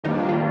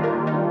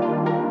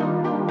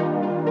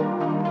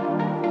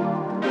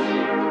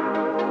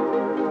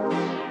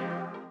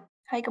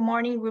Hi, good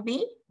morning,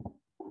 Ruby.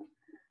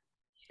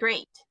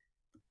 Great.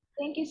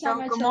 Thank you so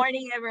much. Good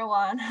morning,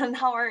 everyone. And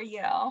how are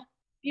you?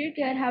 You're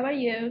good. How are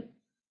you?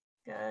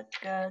 Good,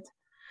 good.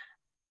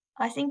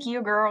 I think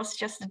you girls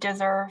just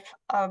deserve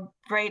a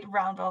great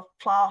round of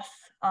applause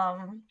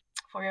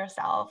for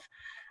yourself.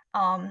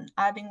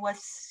 I've been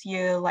with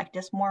you like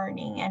this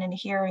morning and then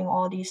hearing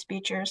all these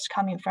speeches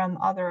coming from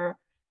other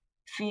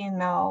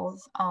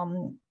females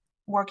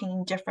working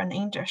in different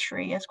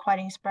industry is quite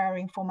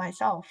inspiring for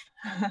myself.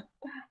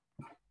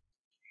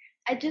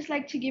 I'd just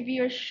like to give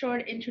you a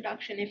short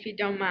introduction, if you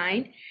don't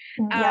mind.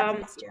 Yeah,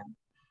 please do.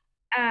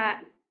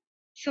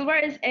 Silver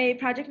is a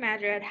project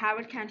manager at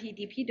Howard County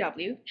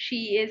DPW.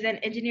 She is an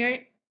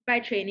engineer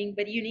by training,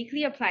 but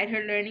uniquely applied her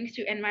learnings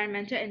to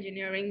environmental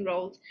engineering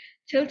roles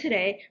till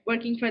today,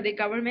 working for the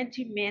government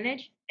to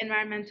manage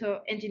environmental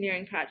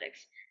engineering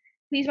projects.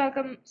 Please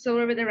welcome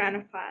Silver with a round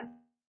of applause.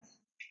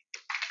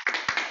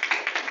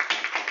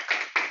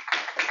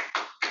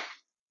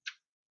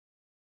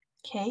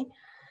 Okay.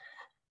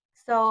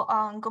 So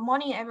good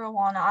morning,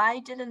 everyone.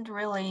 I didn't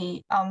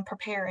really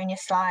prepare any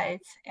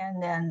slides,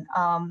 and then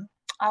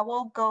I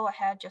will go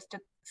ahead just to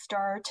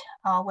start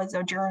with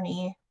the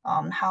journey,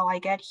 how I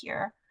get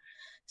here.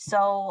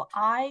 So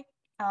I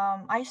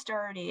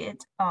started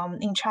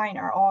in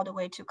China all the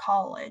way to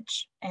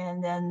college,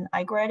 and then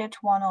I graduated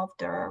one of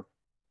the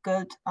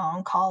good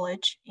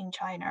college in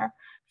China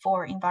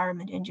for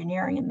environment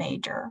engineering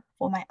major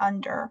for my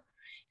under.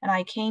 And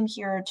I came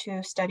here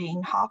to study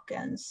in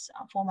Hopkins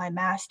for my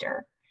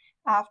master.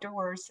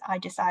 Afterwards, I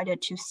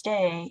decided to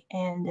stay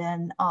and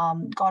then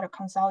got a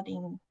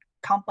consulting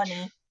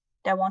company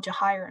that want to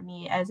hire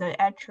me as an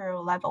entry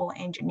level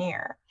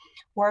engineer.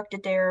 Worked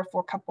there for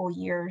a couple of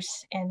years,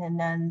 and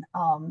then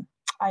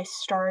I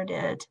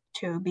started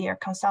to be a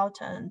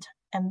consultant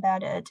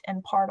embedded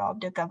and part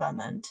of the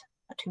government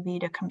to be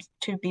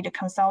the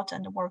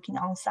consultant working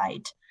on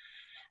site.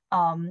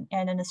 And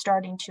then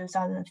starting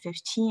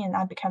 2015,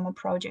 I became a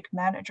project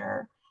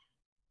manager,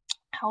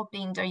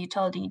 helping the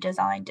utility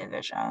design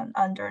division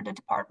under the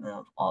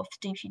Department of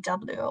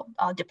DPW,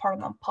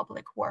 Department of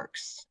Public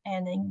Works,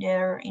 and in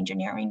their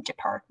engineering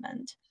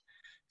department.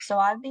 So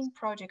I've been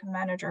project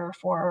manager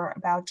for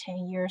about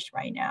 10 years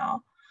right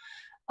now.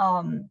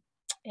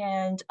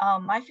 And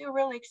I feel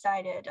really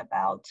excited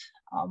about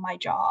my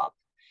job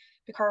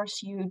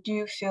because you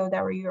do feel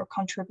that you're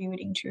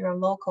contributing to your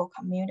local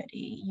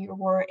community. You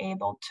were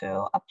able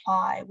to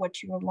apply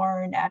what you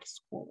learned at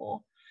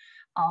school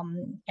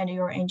and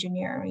your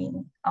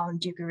engineering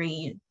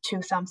degree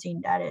to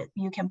something that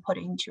you can put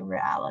into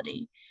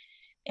reality.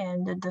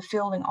 And the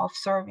feeling of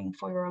serving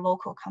for your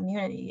local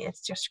community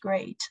is just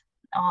great.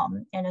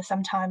 And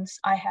sometimes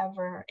I have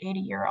an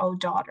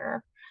 80-year-old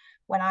daughter.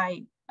 When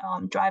I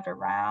drive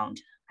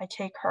around, I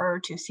take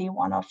her to see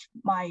one of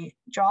my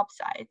job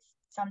sites,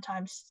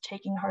 sometimes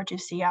taking her to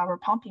see our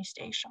pumping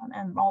station,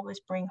 and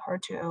always bring her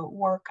to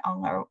work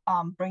on our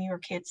bring your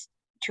kids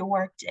to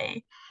work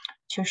day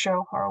to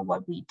show her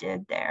what we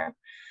did there,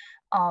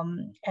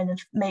 and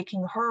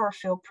making her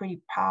feel pretty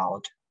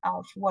proud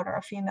of what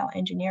a female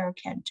engineer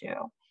can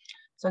do.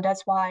 So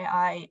that's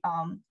why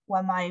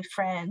when my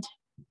friend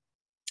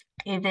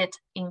Yvette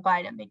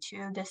invited me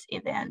to this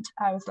event,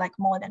 I was like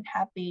more than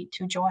happy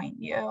to join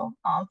you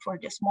for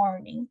this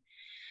morning.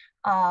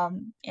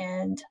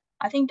 And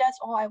I think that's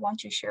all I want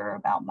to share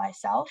about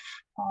myself.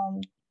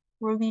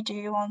 Ruby, do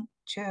you want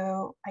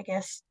to, I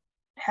guess,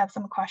 have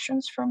some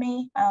questions for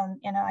me?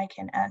 And I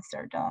can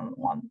answer them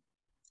one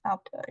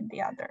after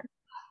the other.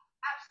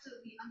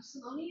 Absolutely.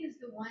 Saloni is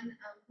the one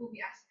who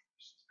we asked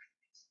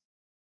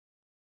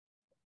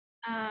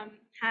questions.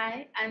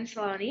 Hi, I'm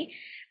Saloni.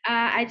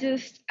 I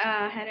just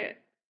had a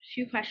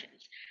few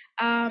questions.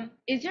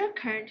 Is your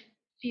current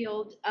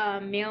field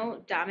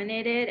male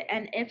dominated?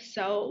 And if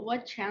so,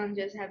 what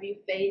challenges have you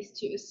faced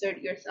to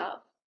assert yourself?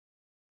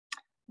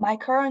 My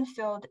current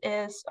field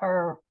is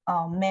a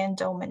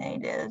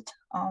man-dominated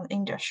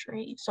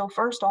industry. So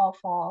first of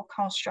all,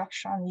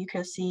 construction, you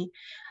could see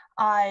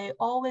I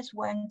always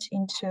went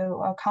into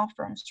a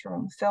conference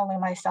room feeling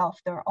myself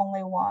the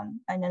only one,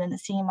 and then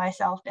seeing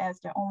myself as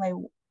the only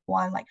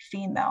one like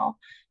female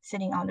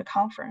sitting on the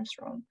conference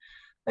room.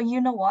 But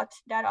you know what?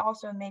 That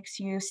also makes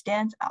you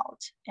stand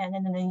out, and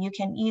then you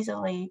can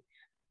easily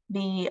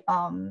be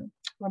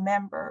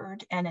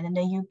remembered, and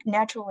then you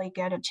naturally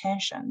get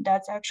attention.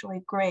 That's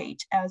actually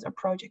great as a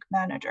project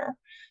manager.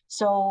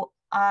 So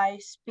I'm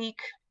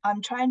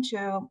trying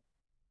to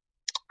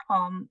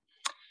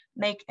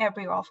make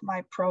every of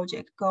my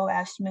project go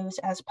as smooth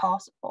as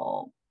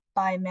possible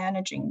by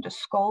managing the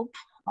scope,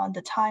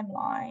 the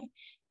timeline,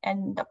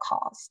 and the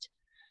cost.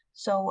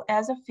 So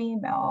as a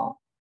female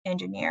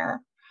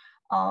engineer,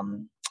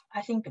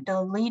 I think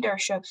the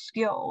leadership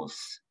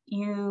skills,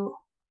 you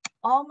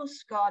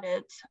almost got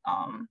it.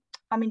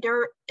 I mean,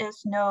 there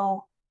is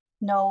no,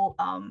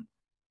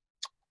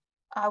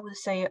 I would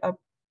say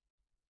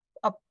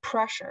a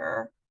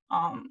pressure.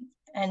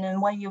 And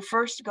then when you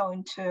first go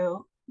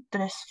into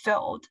this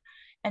field,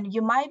 and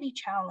you might be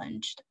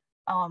challenged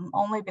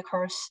only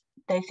because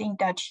they think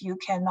that you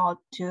cannot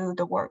do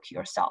the work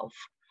yourself.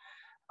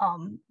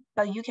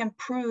 But you can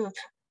prove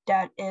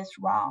that is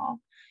wrong,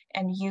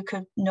 and you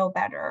could know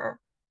better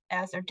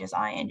as a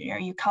design engineer.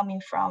 You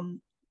coming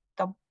from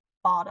the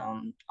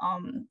bottom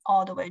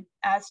all the way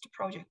as the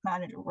project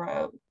manager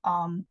role.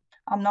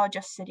 I'm not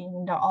just sitting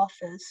in the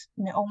office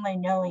only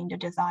knowing the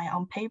design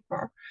on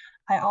paper.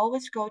 I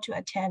always go to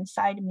attend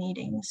site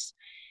meetings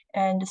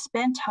and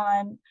spend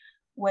time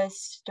with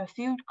the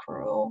field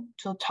crew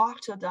to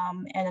talk to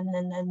them, and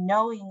then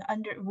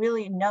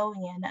really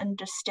knowing and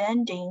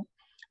understanding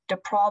the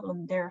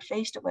problem they're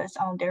faced with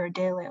on their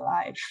daily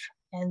life.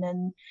 And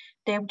then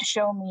they would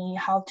show me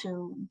how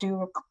to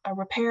do a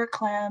repair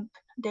clamp.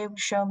 They would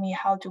show me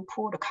how to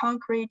pour the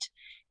concrete.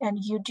 And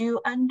you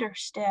do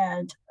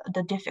understand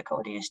the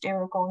difficulties they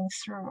were going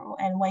through.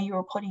 And when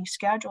you're putting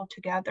schedule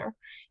together,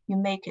 you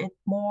make it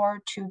more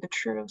to the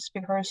truth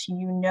because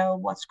you know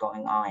what's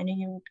going on, and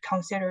you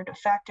consider the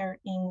factor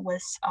in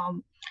with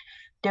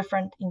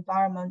different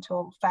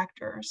environmental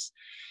factors.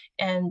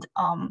 And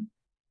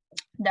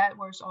that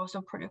was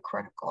also pretty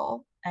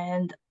critical.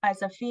 And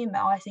as a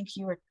female, I think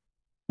you were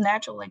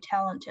naturally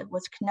talented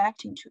with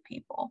connecting to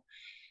people.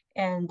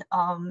 And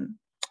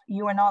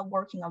you are not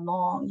working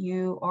alone.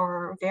 You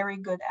are very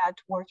good at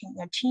working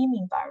in a team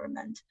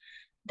environment.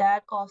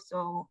 That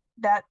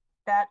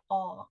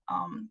all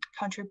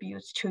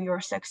contributes to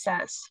your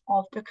success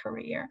of the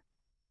career.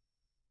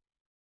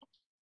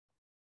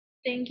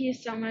 Thank you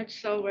so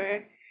much,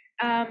 Silver.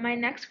 My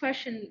next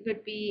question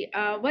would be,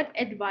 what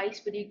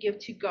advice would you give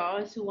to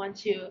girls who want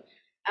to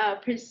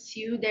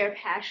pursue their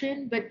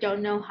passion but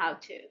don't know how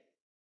to?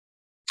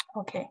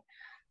 Okay,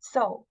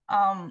 so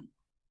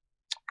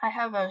I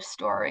have a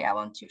story I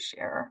want to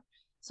share.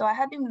 So I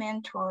have been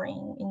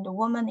mentoring in the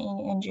Women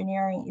in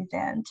Engineering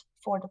event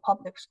for the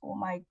public school.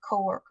 My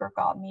coworker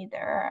got me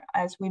there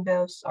as we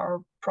both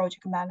are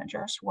project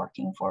managers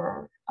working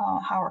for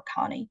Howard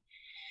County.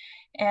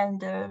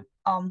 And the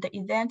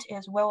event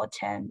is well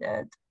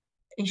attended.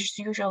 It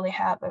usually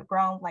have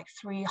around like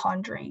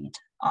 300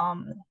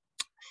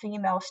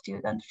 female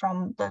students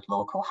from the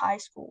local high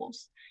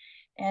schools.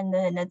 And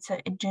then it's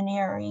an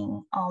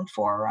engineering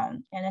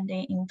forum, and then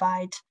they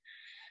invite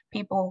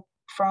people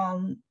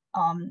from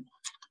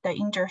the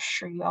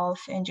industry of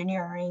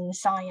engineering,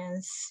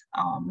 science,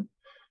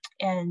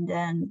 and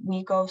then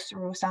we go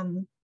through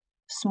some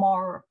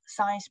small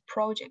science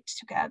projects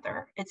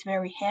together. It's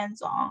very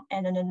hands-on.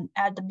 And then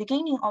at the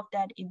beginning of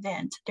that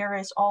event, there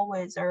is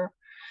always a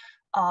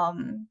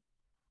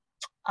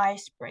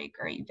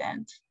icebreaker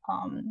event.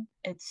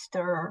 It's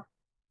their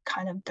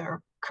kind of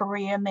their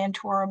career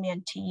mentor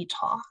mentee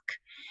talk.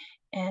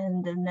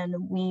 And then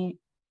we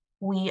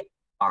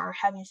are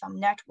having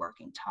some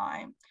networking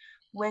time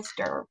with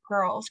the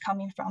girls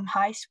coming from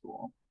high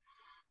school.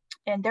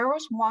 And there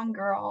was one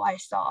girl I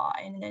saw,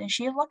 and then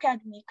she looked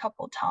at me a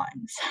couple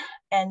times,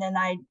 and then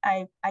I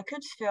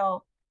could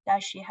feel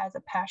that she has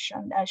a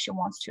passion, that she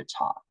wants to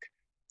talk.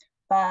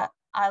 But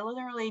I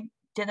literally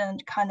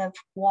didn't kind of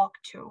walk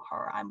to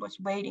her. I was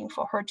waiting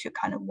for her to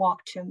kind of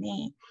walk to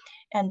me.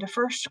 And the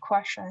first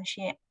question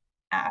she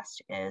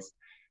asked is,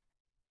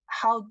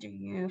 how do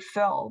you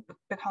feel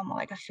become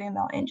like a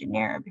female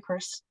engineer?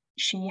 Because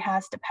she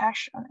has the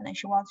passion and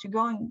she wants to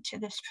go into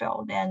this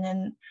field. And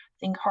then I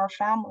think her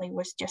family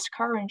was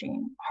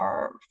discouraging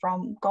her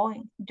from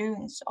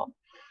doing so.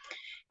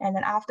 And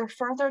then after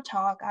further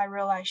talk, I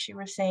realized she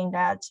was saying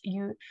that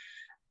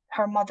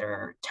her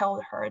mother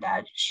told her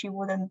that she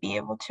wouldn't be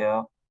able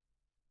to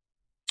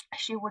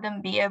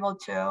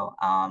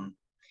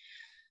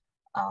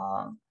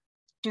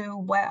do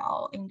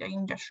well in the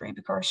industry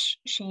because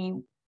she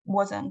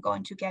wasn't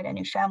going to get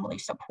any family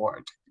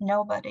support.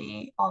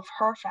 Nobody of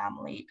her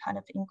family kind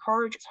of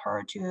encourages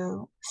her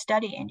to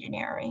study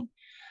engineering.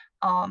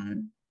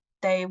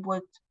 They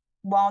would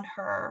want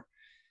her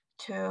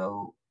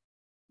to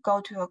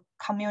go to a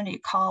community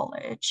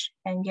college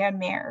and get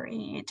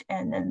married.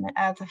 And then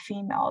as a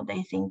female,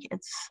 they think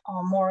it's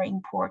more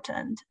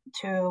important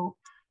to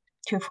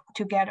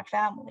get a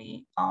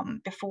family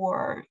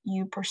before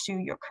you pursue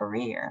your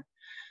career.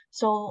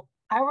 So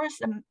I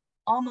was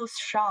almost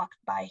shocked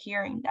by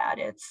hearing that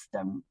it's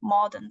the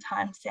modern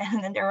times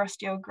and there are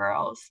still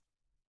girls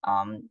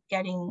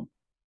getting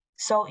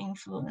so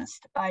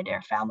influenced by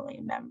their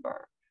family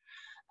member.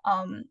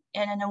 And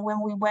then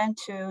when we went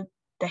to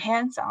the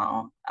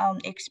hands-on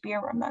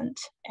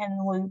experiment,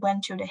 and we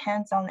went to the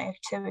hands-on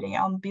activity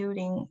on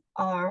building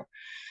a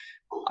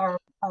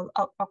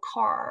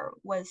car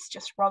with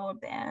just rubber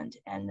band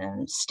and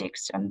then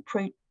sticks and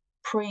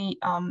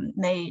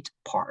pre-made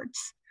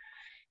parts.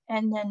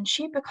 And then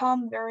she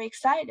became very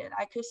excited.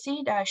 I could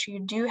see that she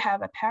do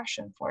have a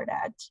passion for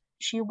that.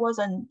 She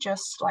wasn't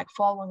just like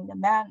following the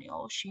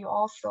manual. She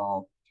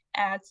also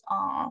adds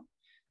on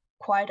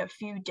quite a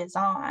few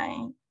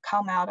design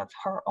come out of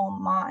her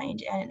own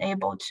mind and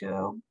able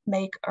to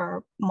make a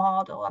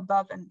model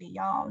above and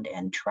beyond.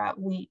 And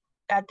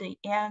at the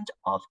end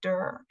of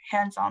their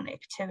hands-on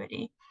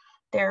activity,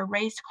 their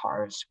race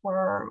cars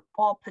were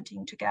all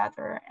putting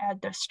together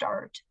at the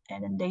start,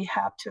 and then they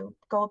have to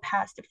go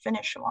past the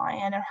finish line.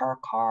 And her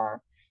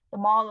car, the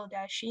model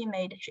that she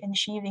made and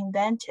she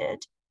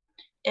invented,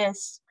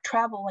 is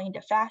traveling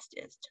the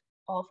fastest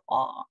of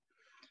all.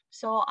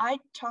 So I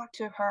talked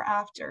to her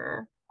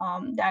after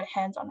that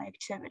hands-on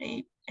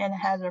activity and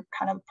had a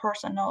kind of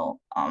personal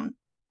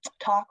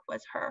talk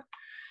with her.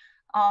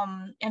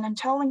 And I'm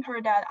telling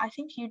her that I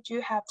think you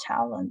do have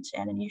talent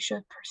and you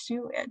should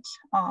pursue it.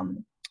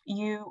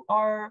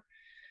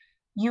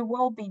 You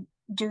will be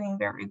doing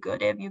very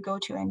good if you go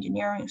to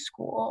engineering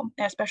school,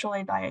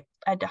 especially like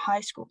at the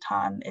high school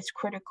time. It's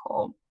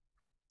critical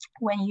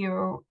when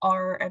you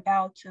are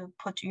about to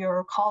put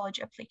your college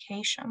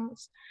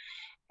applications.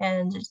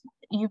 And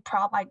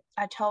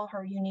I tell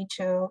her you need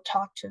to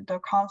talk to the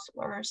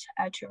counselors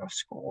at your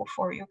school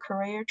for your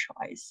career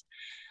choice.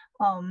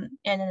 And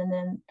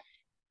then,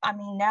 I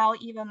mean, now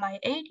even my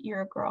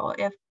 8-year girl,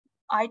 if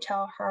I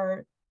tell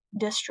her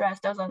this dress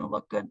doesn't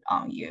look good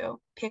on you,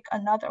 pick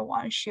another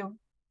one, she'll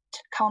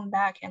come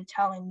back and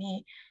telling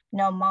me,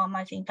 no, mom,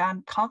 I think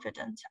I'm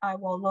confident I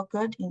will look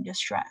good in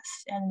this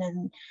dress. And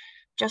then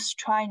just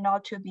try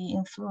not to be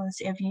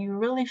influenced. If you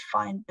really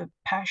find the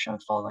passion,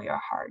 follow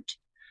your heart.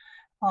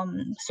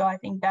 So I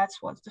think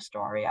that's what's the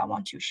story I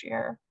want to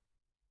share.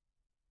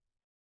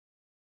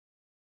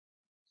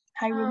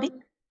 Hi, Ruby.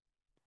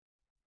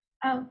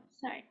 Oh,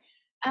 sorry.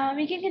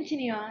 You can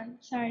continue on.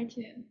 Sorry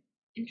to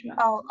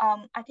interrupt. Oh,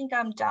 I think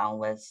I'm done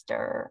with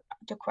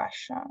the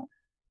question.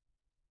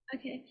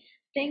 Okay.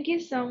 Thank you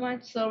so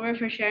much, Silver,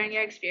 for sharing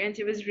your experience.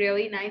 It was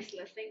really nice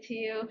listening to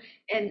you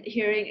and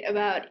hearing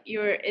about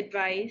your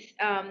advice.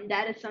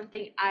 That is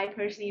something I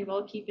personally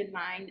will keep in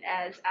mind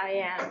as I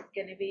am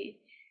going to be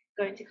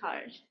going to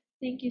college.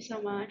 Thank you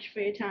so much for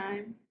your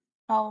time.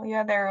 Oh,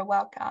 you're very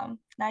welcome.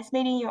 Nice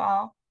meeting you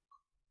all.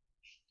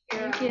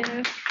 Thank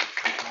you.